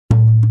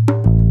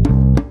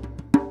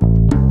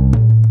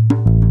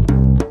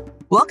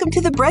Welcome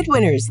to The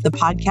Breadwinners, the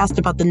podcast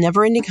about the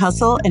never-ending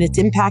hustle and its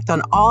impact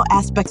on all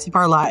aspects of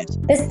our lives.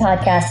 This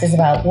podcast is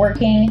about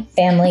working,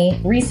 family,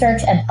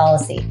 research, and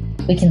policy.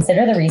 We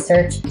consider the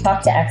research,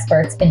 talk to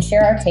experts, and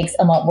share our takes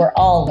on what we're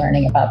all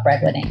learning about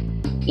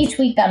breadwinning. Each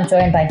week, I'm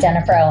joined by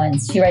Jennifer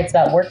Owens. She writes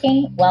about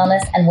working,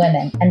 wellness, and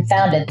women, and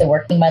founded the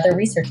Working Mother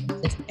Research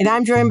Institute. And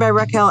I'm joined by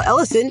Raquel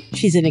Ellison.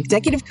 She's an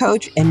executive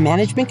coach and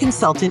management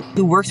consultant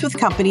who works with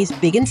companies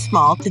big and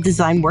small to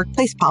design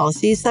workplace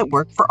policies that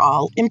work for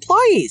all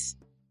employees.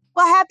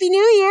 Well, Happy New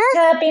Year!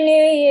 Happy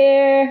New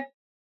Year!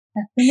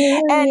 Happy New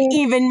Year! And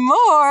even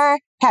more,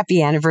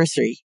 Happy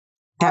Anniversary.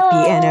 Happy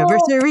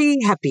anniversary.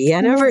 Happy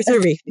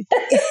anniversary.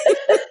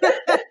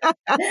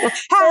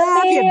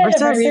 Happy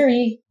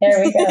anniversary.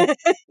 There we go.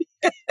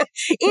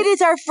 It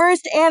is our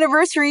first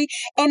anniversary,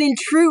 and in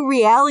true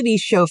reality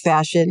show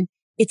fashion,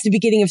 it's the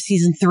beginning of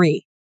season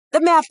 3.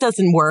 The math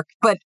doesn't work,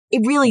 but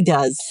it really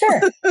does.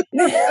 Sure.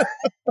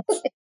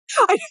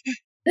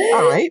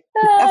 All right.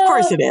 Of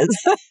course it is.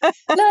 No,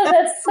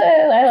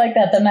 I like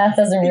that. The math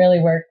doesn't really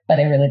work, but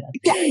it really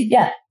does.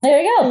 Yeah,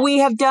 there you go. We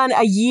have done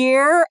a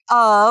year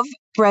of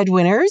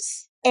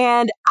Breadwinners,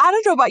 and I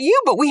don't know about you,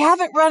 but we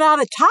haven't run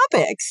out of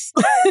topics.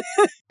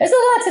 There's a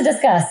lot to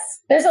discuss.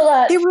 There's a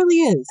lot. It really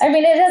is. I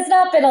mean, it has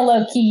not been a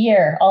low-key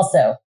year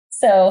also.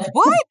 So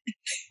what?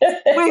 Wait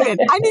a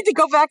minute. I need to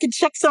go back and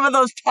check some of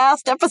those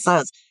past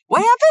episodes.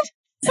 What happened?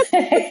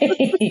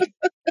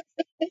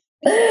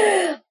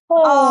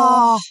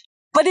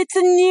 But it's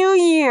a new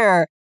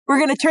year. We're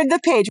going to turn the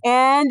page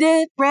and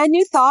brand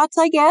new thoughts,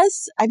 I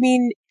guess. I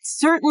mean,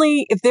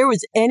 certainly if there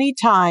was any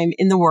time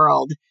in the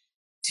world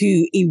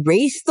to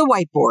erase the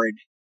whiteboard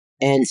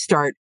and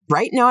start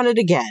writing on it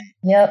again.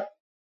 Yep.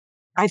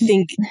 I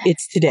think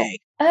it's today.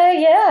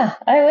 Yeah,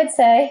 I would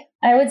say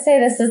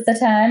this is the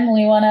time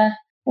we want to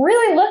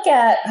really look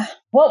at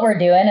what we're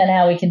doing and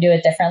how we can do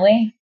it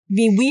differently. I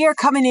mean, we are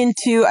coming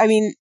into,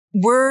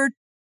 we're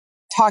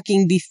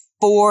talking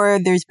before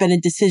there's been a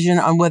decision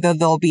on whether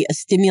there'll be a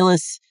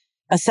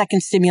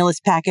second stimulus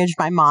package.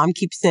 My mom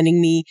keeps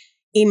sending me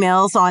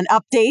emails on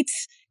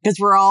updates because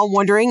we're all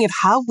wondering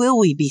how will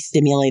we be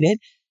stimulated.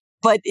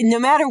 But no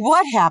matter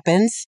what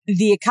happens,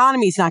 the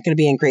economy is not going to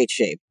be in great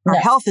shape. Our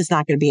health is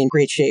not going to be in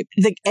great shape.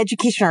 The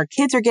education our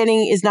kids are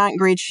getting is not in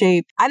great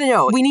shape. I don't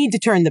know. We need to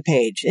turn the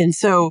page. And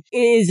so it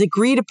is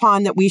agreed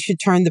upon that we should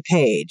turn the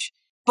page.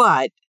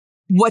 But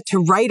what to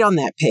write on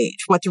that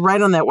page, what to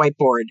write on that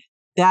whiteboard,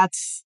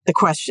 that's the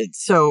question.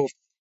 So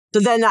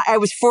then I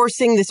was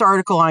forcing this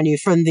article on you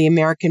from the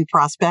American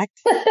Prospect.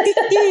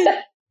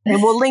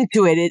 And we'll link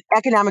to it.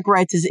 Economic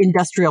rights as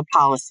industrial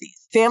policies.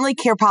 Family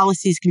care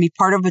policies can be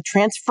part of a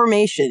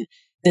transformation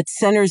that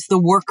centers the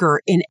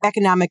worker in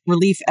economic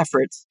relief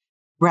efforts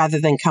rather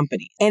than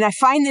companies. And I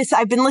find this,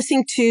 I've been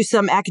listening to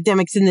some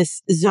academics in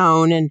this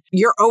zone, and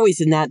you're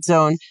always in that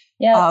zone,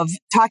 of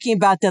talking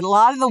about that a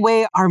lot of the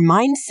way our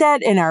mindset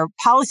and our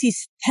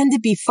policies tend to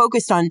be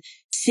focused on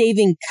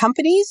saving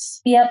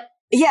companies. Yep.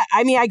 Yeah,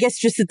 I guess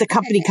just that the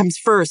company comes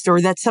first,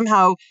 or that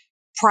somehow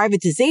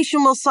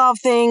privatization will solve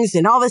things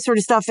and all this sort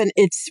of stuff. And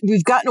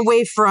we've gotten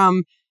away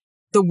from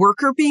the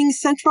worker being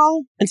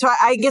central. And so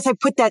I guess I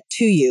put that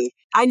to you.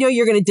 I know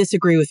you're going to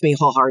disagree with me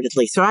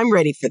wholeheartedly, so I'm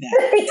ready for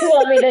that. You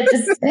want me to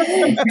just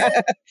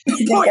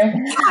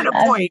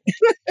counterpoint.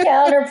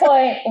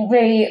 Counterpoint.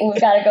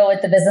 We've got to go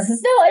with the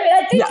businesses. No,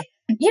 I think,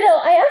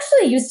 I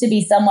actually used to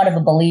be somewhat of a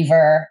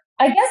believer,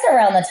 I guess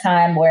around the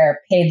time where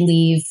paid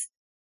leave,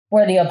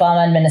 where the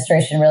Obama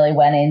administration really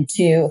went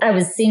into, I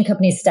was seeing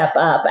companies step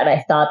up, and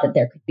I thought that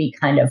there could be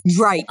kind of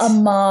a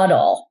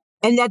model.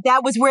 And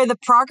that was where the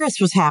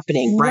progress was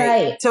happening,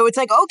 right? So it's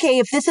like, okay,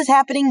 if this is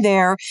happening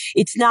there,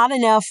 it's not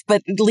enough,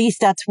 but at least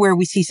that's where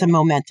we see some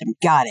momentum.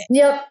 Got it.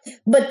 Yep.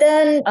 But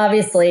then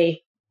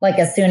obviously,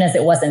 as soon as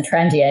it wasn't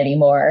trendy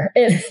anymore,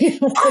 it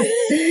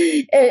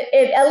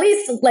at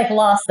least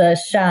lost the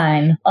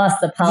shine,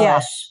 lost the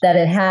polish that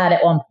it had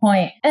at one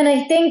point. And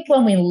I think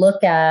when we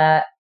look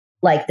at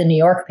the New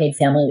York paid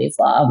family leave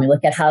law, and we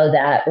look at how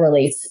that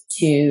relates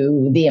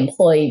to the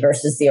employee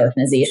versus the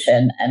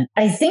organization. And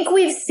I think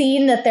we've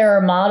seen that there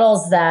are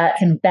models that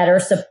can better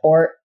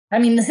support.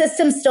 The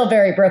system's still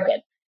very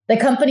broken. The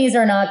companies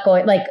are not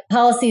going,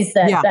 policies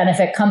that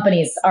benefit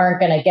companies aren't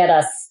going to get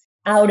us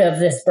out of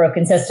this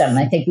broken system.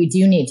 I think we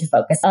do need to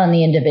focus on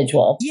the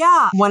individual.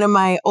 Yeah. One of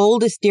my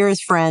oldest,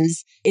 dearest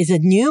friends is a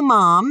new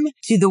mom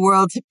to the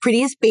world's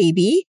prettiest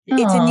baby. Aww.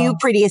 It's a new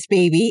prettiest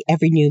baby.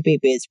 Every new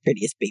baby is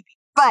prettiest baby.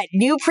 But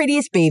new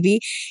prettiest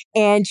baby.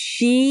 And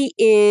she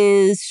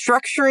is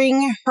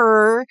structuring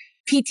her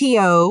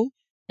PTO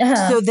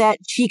so that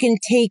she can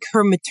take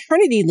her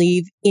maternity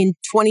leave in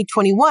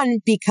 2021,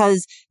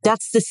 because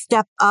that's the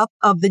step up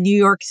of the New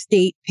York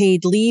State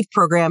paid leave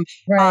program.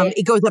 Right.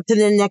 It goes up to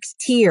the next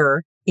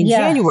tier in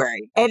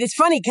January. And it's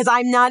funny because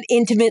I'm not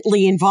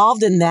intimately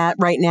involved in that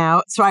right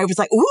now. So I was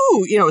like,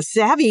 ooh,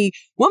 savvy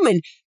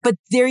woman. But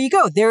there you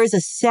go. There is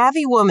a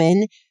savvy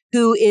woman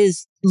who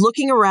is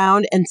looking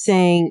around and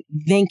saying,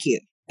 thank you.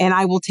 And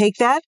I will take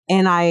that.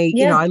 And I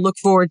look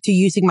forward to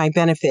using my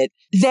benefit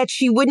that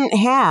she wouldn't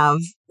have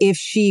if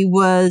she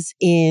was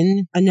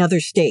in another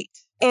state.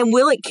 And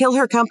will it kill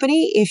her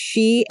company if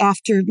she,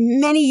 after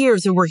many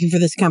years of working for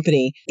this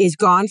company, is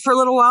gone for a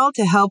little while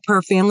to help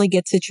her family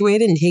get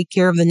situated and take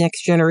care of the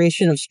next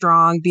generation of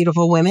strong,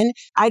 beautiful women?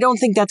 I don't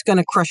think that's going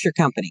to crush her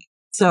company.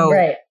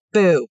 So,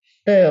 boo.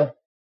 Boo.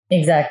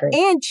 Exactly.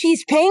 And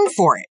she's paying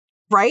for it,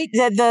 right?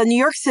 The New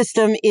York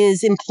system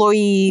is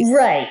employee,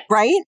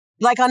 right?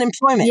 Like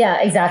unemployment. Yeah,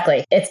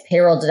 exactly. It's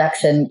payroll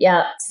deduction.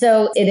 Yeah.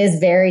 So it is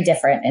very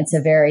different. It's a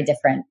very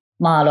different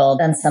model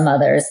than some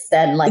others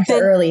than like the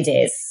early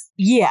days.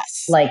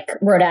 Yes. Like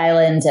Rhode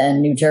Island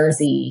and New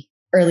Jersey,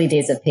 early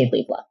days of paid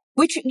leave law.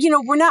 Which,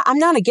 I'm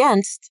not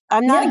against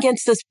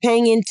us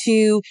paying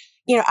into,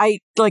 I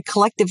like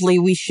collectively,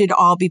 we should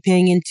all be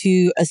paying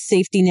into a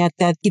safety net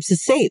that keeps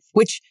us safe,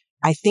 which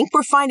I think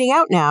we're finding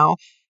out now.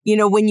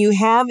 When you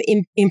have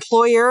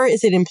employer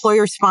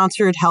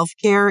sponsored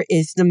healthcare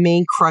is the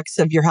main crux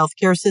of your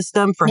healthcare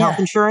system for health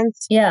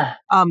insurance. Yeah.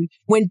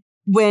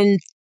 When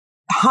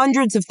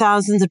hundreds of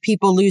thousands of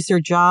people lose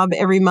their job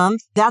every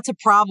month, that's a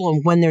problem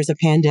when there's a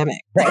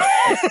pandemic. Right.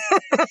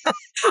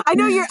 I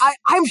know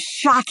I'm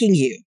shocking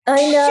you.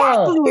 I know.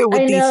 Shocking you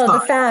with these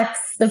thoughts.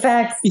 The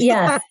facts.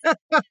 Yes.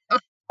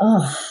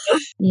 Oh,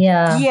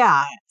 yeah.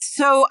 Yeah.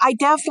 So I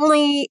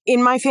definitely,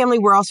 in my family,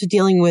 we're also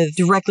dealing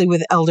directly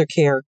with elder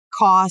care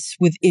costs,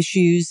 with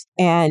issues,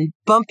 and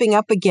bumping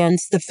up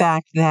against the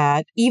fact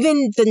that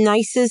even the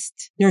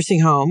nicest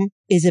nursing home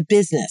is a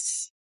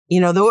business,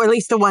 or at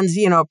least the ones,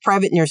 a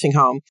private nursing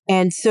home.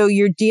 And so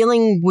you're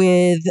dealing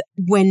with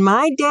when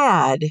my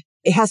dad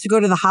has to go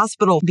to the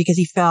hospital because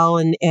he fell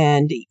and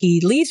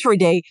he leaves for a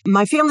day,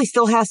 my family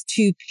still has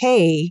to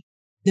pay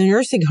the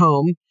nursing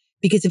home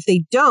because if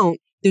they don't,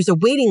 there's a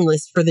waiting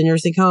list for the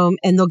nursing home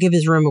and they'll give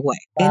his room away.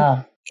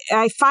 Wow. And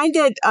I find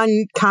it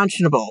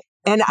unconscionable.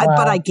 And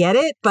but I get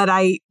it,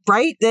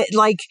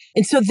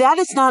 and so that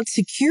is not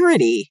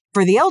security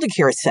for the elder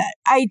care set.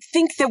 I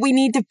think that we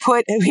need to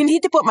put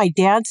my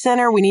dad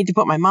center. We need to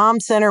put my mom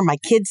center, my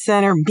kids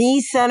center,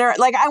 me center.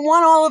 Like I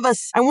want all of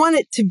us, I want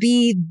it to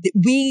be,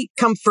 we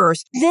come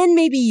first, then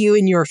maybe you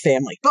and your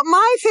family, but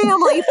my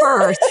family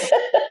first.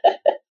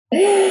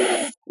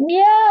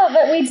 Yeah,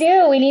 but we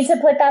do. We need to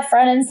put that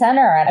front and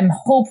center. I'm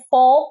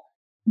hopeful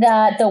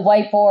that the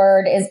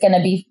whiteboard is going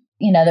to be,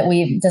 that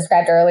we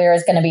described earlier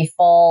is going to be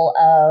full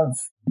of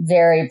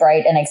very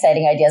bright and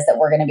exciting ideas that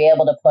we're going to be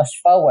able to push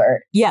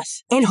forward.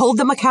 Yes. And hold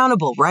them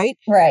accountable, right?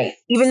 Right.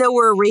 Even though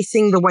we're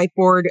erasing the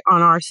whiteboard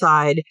on our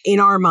side, in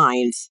our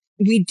minds,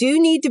 we do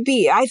need to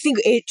be, I think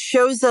it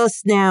shows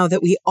us now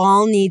that we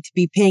all need to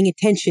be paying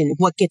attention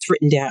what gets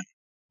written down,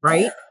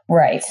 right?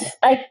 Right.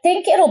 I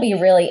think it'll be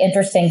really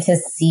interesting to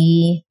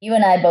see, you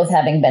and I both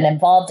having been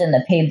involved in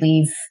the paid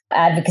leave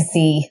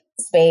advocacy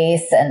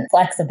space and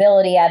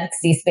flexibility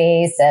advocacy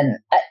space. And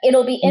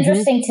it'll be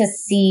interesting to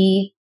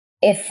see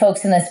if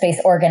folks in this space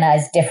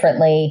organize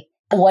differently,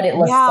 what it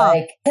looks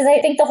like. Because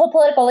I think the whole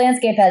political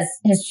landscape has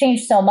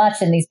changed so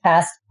much in these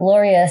past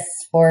glorious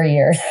 4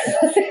 years.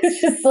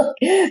 It's just like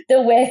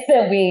the way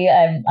that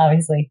I'm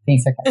obviously being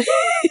sarcastic.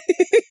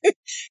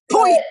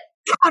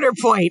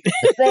 Counterpoint.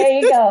 There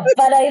you go.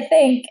 But I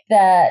think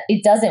that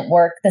it doesn't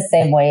work the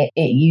same way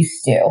it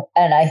used to.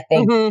 And I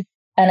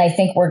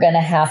think we're going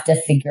to have to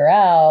figure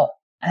out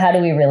how do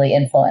we really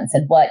influence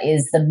and what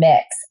is the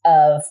mix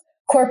of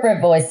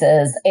corporate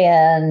voices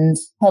and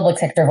public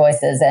sector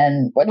voices.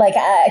 And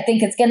I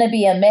think it's going to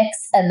be a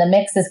mix, and the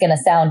mix is going to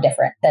sound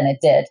different than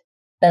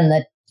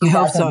the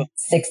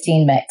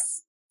 2016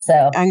 mix.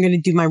 So I'm going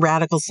to do my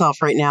radical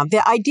self right now.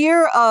 The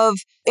idea of,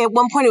 at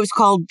one point it was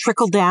called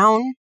trickle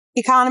down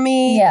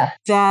economy,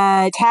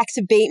 that tax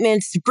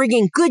abatements bring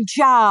in good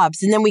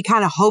jobs. And then we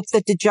kind of hope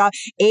that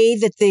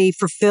that they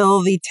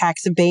fulfill the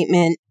tax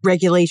abatement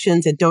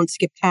regulations and don't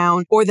skip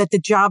town, or that the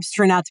jobs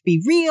turn out to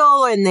be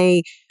real and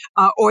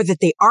or that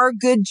they are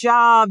good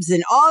jobs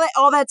and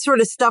all that sort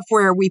of stuff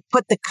where we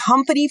put the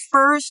company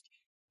first,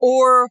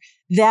 or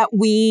that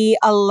we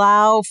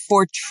allow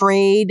for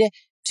trade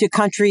to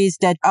countries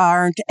that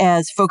aren't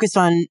as focused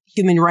on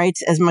human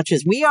rights as much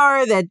as we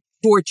are, that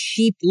for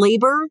cheap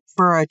labor,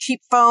 for a cheap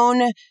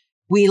phone,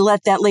 we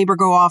let that labor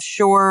go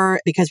offshore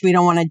because we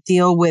don't want to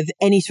deal with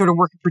any sort of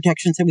worker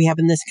protections that we have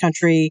in this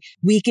country,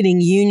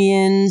 weakening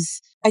unions.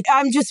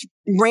 I'm just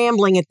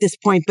rambling at this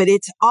point, but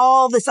it's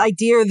all this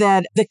idea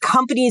that the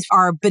companies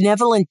are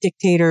benevolent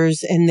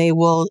dictators and they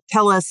will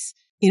tell us,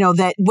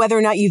 that whether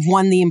or not you've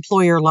won the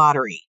employer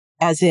lottery,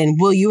 as in,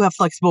 will you have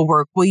flexible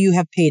work? Will you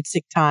have paid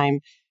sick time?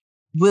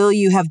 Will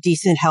you have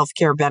decent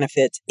healthcare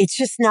benefits? It's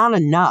just not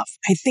enough.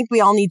 I think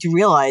we all need to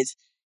realize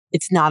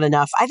it's not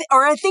enough.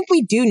 I think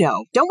we do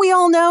know. Don't we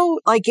all know?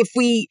 Like if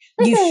you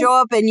show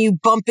up and you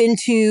bump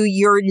into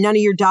none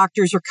of your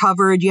doctors are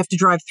covered. You have to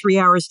drive 3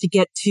 hours to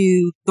get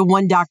to the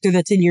one doctor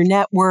that's in your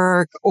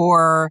network,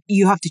 or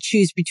you have to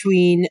choose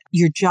between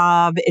your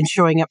job and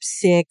showing up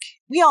sick.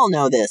 We all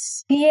know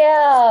this.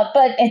 Yeah,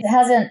 but it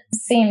hasn't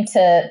seemed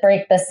to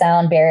break the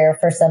sound barrier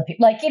for some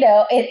people. Like,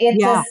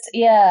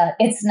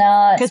 it's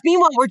not. Because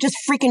meanwhile, we're just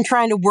freaking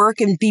trying to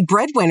work and be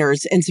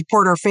breadwinners and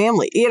support our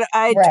family.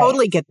 I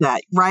totally get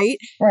that, right?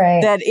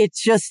 Right. That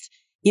it's just,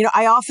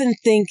 I often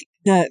think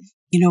that,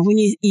 when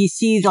you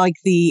see like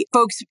the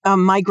folks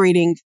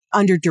migrating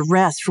under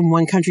duress from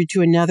one country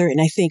to another. And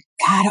I think,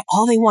 God,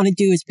 all they want to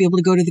do is be able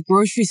to go to the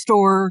grocery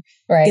store,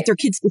 get their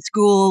kids to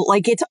school.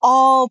 Like it's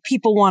all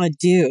people want to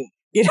do.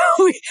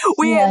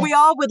 We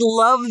all would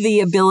love the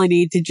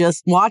ability to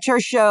just watch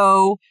our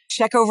show,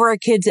 check over our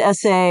kids'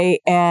 essay,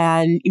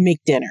 and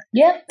make dinner.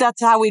 Yeah.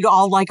 That's how we'd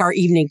all like our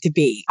evening to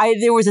be.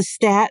 There was a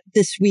stat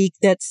this week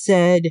that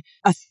said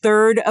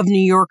 1/3 of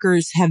New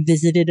Yorkers have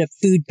visited a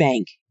food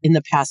bank in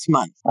the past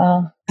month.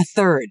 Wow.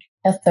 1/3.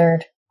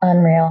 1/3.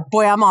 Unreal.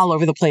 Boy, I'm all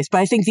over the place. But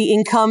I think the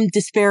income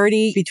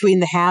disparity between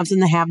the haves and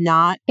the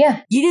have-not.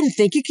 Yeah. You didn't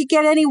think it could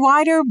get any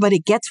wider, but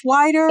it gets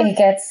wider. It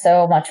gets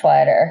so much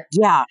wider.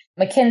 Yeah.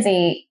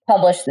 McKinsey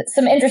published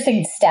some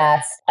interesting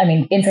stats. I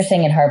mean,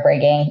 interesting and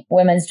heartbreaking.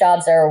 Women's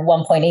jobs are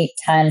 1.8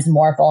 times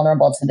more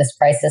vulnerable to this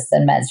crisis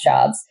than men's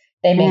jobs.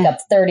 They make up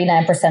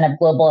 39% of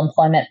global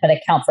employment, but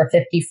account for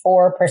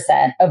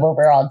 54% of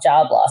overall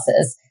job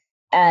losses.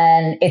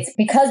 And it's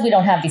because we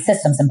don't have these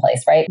systems in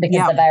place, right?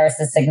 Because the virus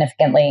is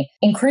significantly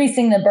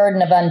increasing the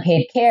burden of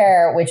unpaid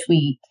care, which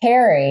we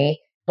carry.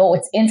 But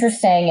what's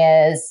interesting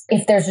is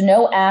if there's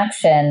no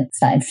action, it's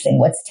not interesting.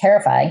 What's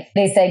terrifying,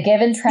 they say,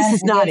 given trends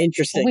this is not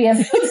interesting. We have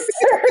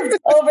observed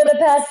over the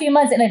past few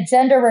months in a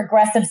gender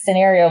regressive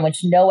scenario in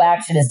which no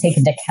action is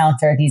taken to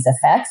counter these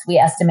effects, we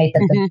estimate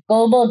that the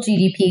global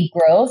GDP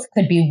growth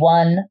could be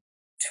 $1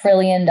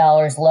 trillion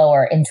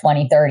lower in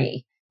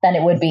 2030. Than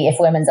it would be if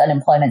women's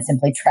unemployment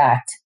simply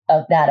tracked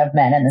of that of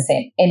men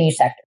in each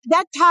sector.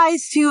 That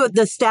ties to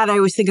the stat I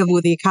always think of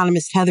with the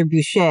economist Heather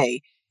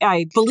Boushey.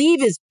 I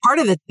believe is part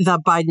of the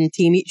Biden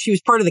team. She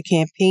was part of the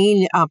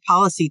campaign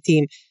policy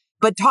team,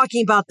 but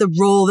talking about the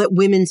role that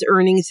women's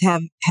earnings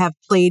have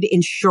played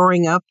in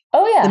shoring up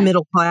the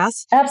middle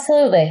class.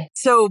 Absolutely.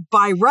 So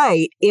by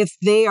right, if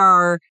they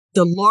are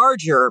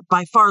the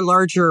by far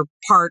larger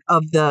part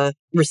of the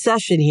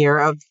recession here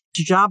of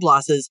job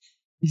losses,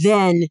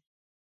 then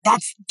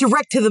that's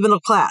direct to the middle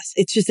class.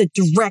 It's just a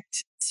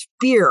direct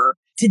spear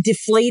to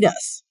deflate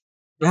us.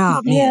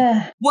 Oh, man.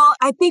 Yeah. Well,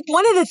 I think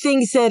one of the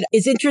things that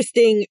is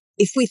interesting,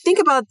 if we think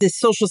about this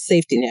social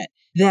safety net,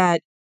 that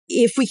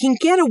if we can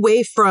get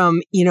away from,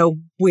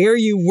 where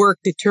you work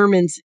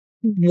determines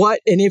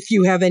what and if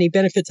you have any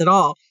benefits at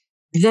all,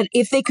 that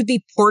if they could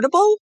be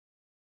portable,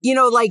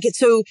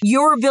 so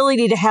your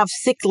ability to have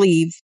sick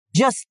leave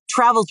just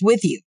travels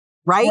with you,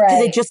 right?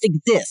 Because it just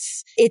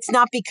exists. It's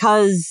not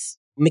because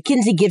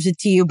McKinsey gives it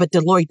to you, but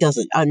Deloitte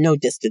doesn't. No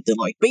diss to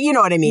Deloitte, but you know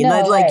what I mean?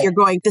 No, you're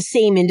going the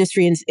same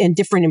industry and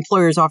different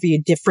employers offer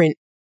you different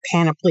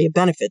panoply of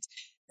benefits.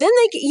 Then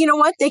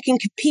they can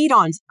compete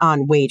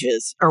on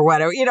wages or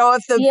whatever,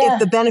 if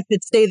the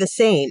benefits stay the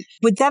same.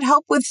 Would that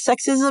help with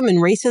sexism and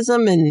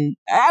racism? And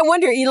I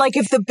wonder,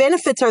 if the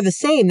benefits are the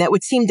same, that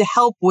would seem to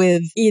help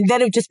with,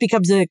 then it just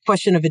becomes a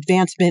question of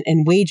advancement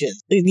and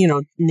wages,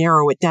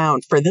 narrow it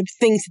down for the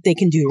things that they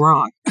can do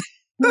wrong.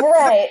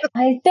 Right.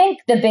 I think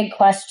the big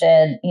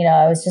question,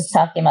 I was just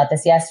talking about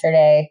this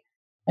yesterday.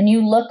 When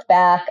you look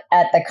back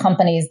at the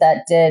companies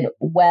that did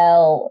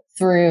well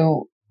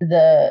through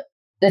the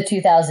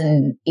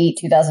 2008,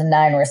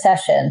 2009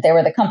 recession, they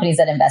were the companies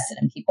that invested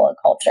in people and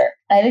culture.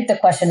 I think the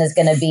question is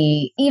going to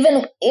be,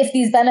 even if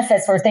these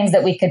benefits were things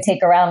that we could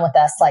take around with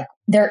us,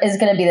 there is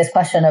going to be this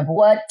question of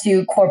what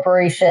do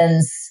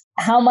corporations,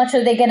 how much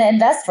are they going to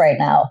invest right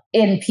now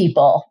in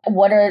people?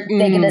 What are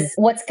they going to,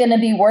 what's going to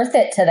be worth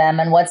it to them?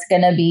 And what's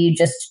going to be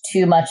just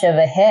too much of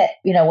a hit,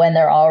 when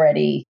they're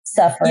already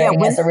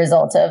suffering as a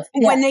result of.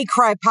 When they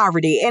cry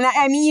poverty. And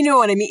I mean, you know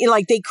what I mean?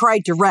 They cry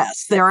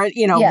duress.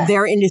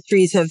 Their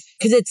industries have,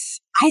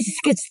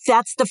 because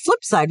that's the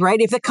flip side, right?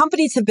 If the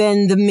companies have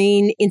been the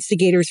main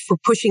instigators for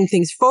pushing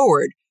things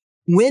forward,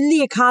 when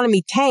the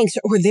economy tanks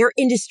or their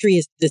industry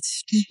is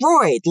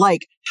destroyed,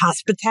 like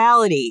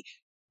hospitality,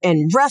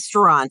 and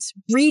restaurants,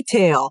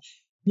 retail.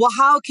 Well,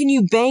 how can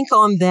you bank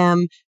on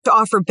them to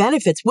offer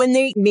benefits when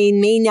they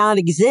may not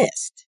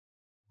exist?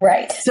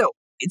 Right.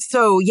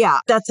 So yeah,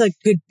 that's a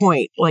good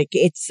point.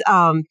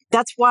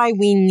 That's why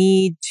we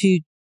need to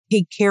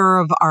take care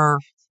of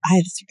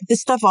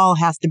this stuff all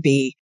has to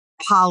be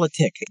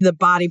the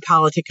body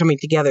politic coming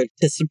together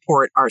to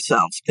support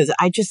ourselves. Because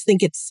I just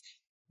think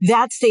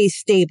that stays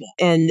stable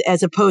and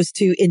as opposed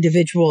to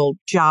individual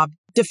job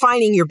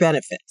defining your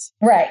benefits.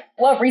 Right.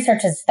 What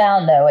research has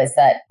found, though, is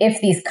that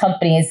if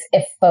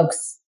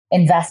folks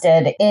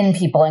invested in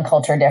people and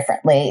culture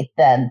differently,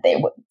 then they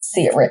would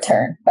see a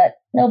return. But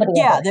Nobody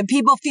Yeah, ever. that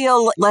people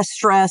feel less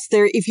stressed.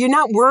 If you're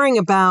not worrying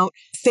about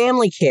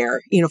family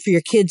care, for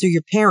your kids or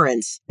your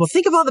parents, well,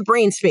 think of all the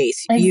brain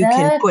space you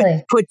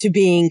can put to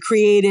being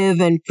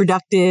creative and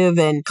productive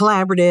and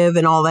collaborative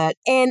and all that.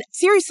 And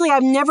seriously,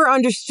 I've never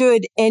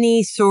understood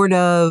any sort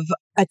of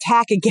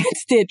attack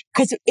against it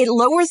because it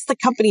lowers the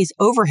company's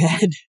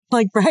overhead.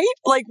 Right?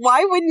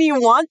 Why wouldn't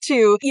you want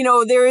to?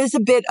 There is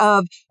a bit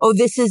of,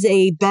 this is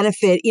a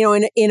benefit,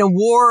 in a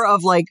war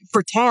of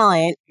for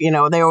talent,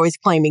 they're always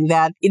claiming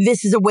that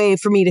this is a way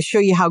for me to show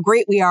you how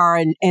great we are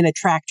and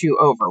attract you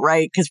over,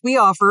 right? Because we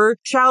offer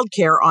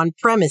childcare on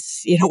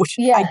premise, which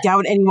I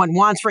doubt anyone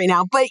wants right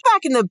now. But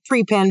back in the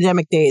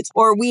pre-pandemic days,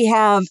 or we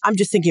have, I'm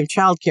just thinking of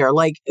childcare,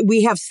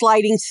 we have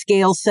sliding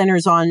scale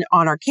centers on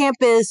our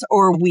campus,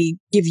 or we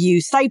give you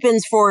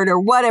stipends for it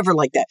or whatever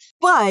like that.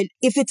 But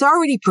if it's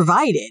already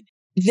provided,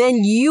 then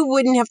you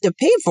wouldn't have to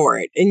pay for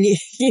it. And,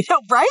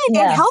 right?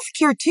 Yeah. And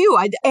healthcare too.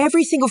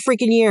 Every single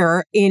freaking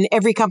year in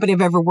every company I've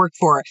ever worked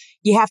for,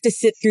 you have to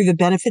sit through the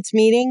benefits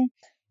meeting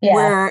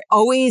where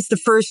always the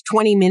first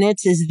 20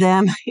 minutes is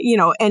them,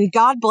 and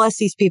God bless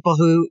these people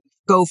who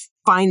go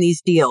find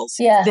these deals.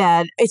 Yeah.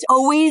 That it's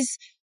always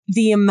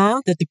the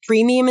amount that the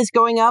premium is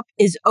going up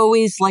is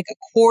always a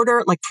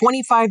quarter,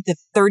 25 to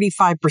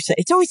 35%.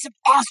 It's always an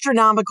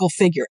astronomical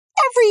figure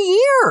every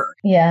year.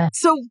 Yeah.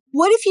 So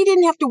what if you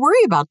didn't have to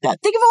worry about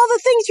that? Think of all the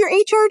things your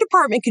HR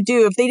department could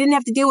do if they didn't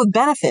have to deal with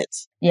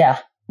benefits. Yeah.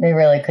 They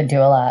really could do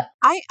a lot.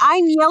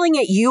 I'm yelling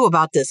at you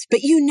about this, but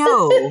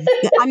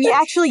I'm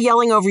actually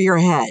yelling over your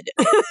head.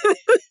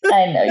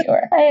 I know you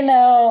are. I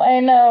know.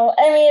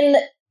 I mean,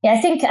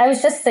 I think I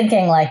was just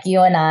thinking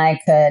you and I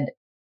could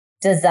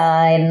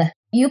design.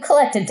 You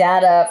collected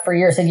data for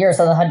years and years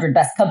on the 100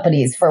 best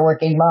companies for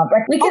working moms.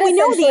 We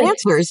know the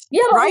answers.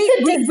 Yeah, right?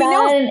 We could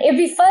design. It'd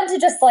be fun to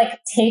just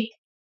take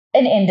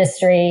an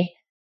industry,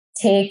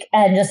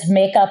 and just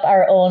make up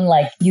our own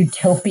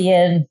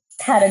utopian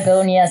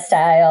Patagonia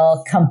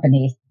style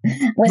company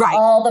with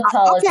all the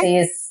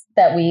policies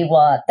that we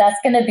want. That's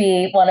going to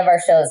be one of our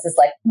shows. Is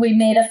we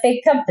made a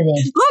fake company.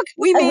 Look,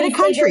 we made a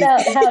country. Figured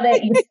out how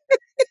to.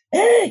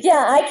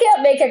 Yeah, I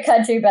can't make a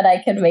country, but I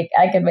can make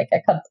a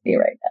company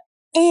right now.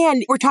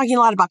 And we're talking a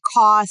lot about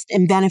cost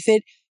and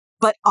benefit,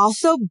 but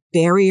also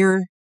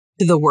barrier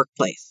to the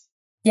workplace.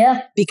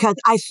 Yeah. Because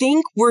I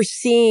think we're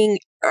seeing,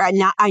 I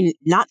know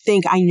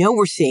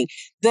we're seeing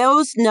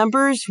those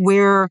numbers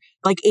where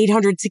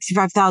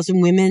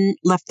 865,000 women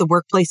left the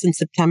workplace in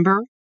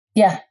September.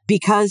 Yeah.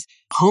 Because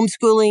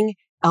homeschooling,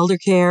 elder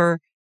care,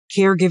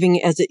 caregiving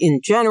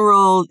in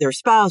general, their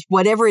spouse,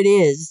 whatever it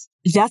is,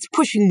 that's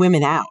pushing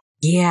women out.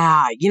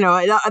 Yeah.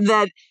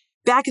 That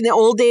back in the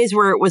old days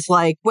where it was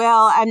I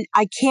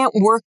can't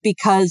work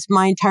because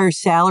my entire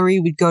salary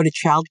would go to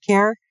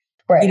childcare.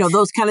 Right.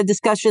 Those kind of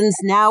discussions.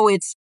 Now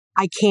it's,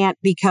 I can't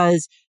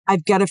because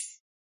I've got to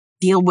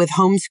deal with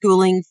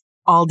homeschooling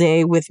all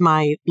day with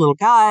my little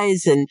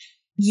guys. And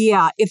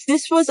if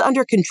this was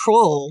under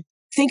control,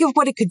 think of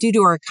what it could do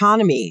to our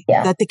economy,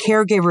 that the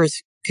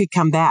caregivers could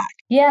come back.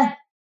 Yeah.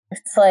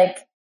 It's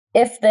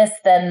if this,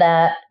 then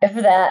that, if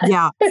that.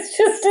 Yeah.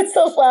 It's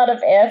a lot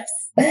of ifs.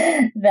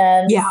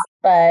 Then,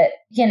 but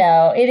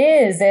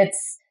it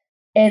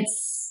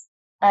is,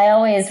 I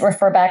always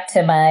refer back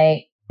to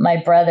my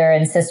brother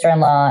and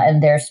sister-in-law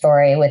and their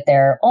story with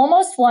their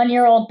almost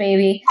 1-year-old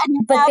baby,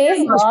 but they've lost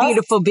the most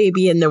beautiful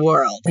baby in the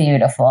world.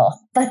 Beautiful.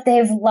 But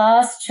they've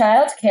lost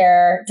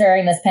childcare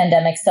during this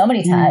pandemic so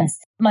many times.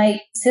 My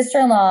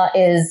sister-in-law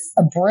is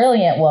a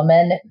brilliant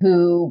woman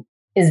who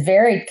is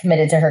very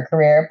committed to her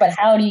career, but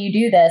how do you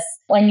do this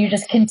when you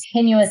just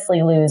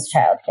continuously lose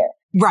childcare?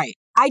 Right.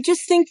 I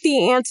just think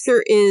the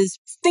answer is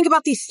think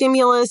about these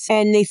stimulus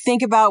and they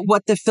think about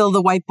what to fill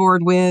the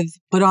whiteboard with,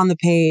 put on the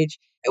page.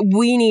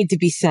 We need to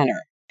be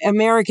center.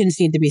 Americans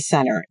need to be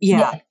center.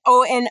 Yeah.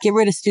 Oh, and get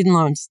rid of student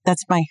loans.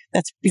 That's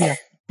yeah.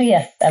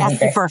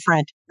 Ask me for a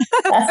friend.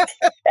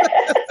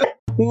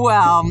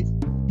 Well,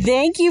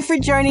 thank you for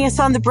joining us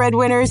on The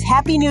Breadwinners.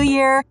 Happy New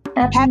Year.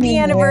 Happy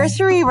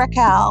anniversary,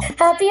 Raquel.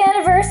 Happy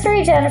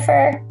anniversary,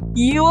 Jennifer.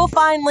 You will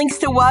find links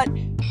to what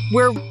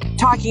we're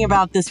talking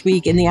about this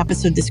week in the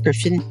episode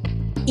description.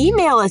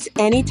 Email us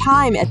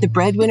anytime at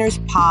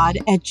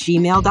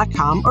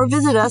thebreadwinnerspod@gmail.com or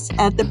visit us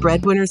at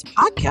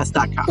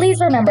thebreadwinnerspodcast.com. Please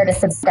remember to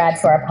subscribe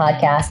to our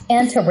podcast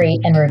and to rate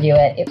and review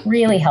it. It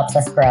really helps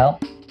us grow.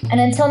 And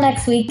until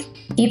next week,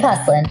 keep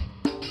hustling.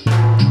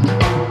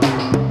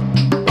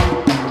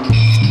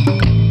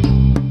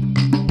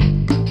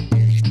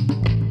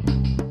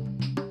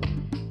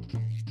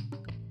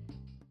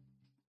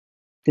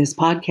 This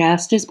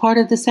podcast is part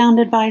of the Sound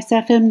Advice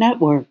FM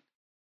network.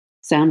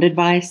 Sound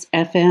Advice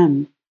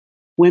FM.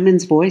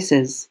 Women's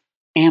voices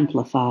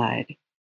amplified.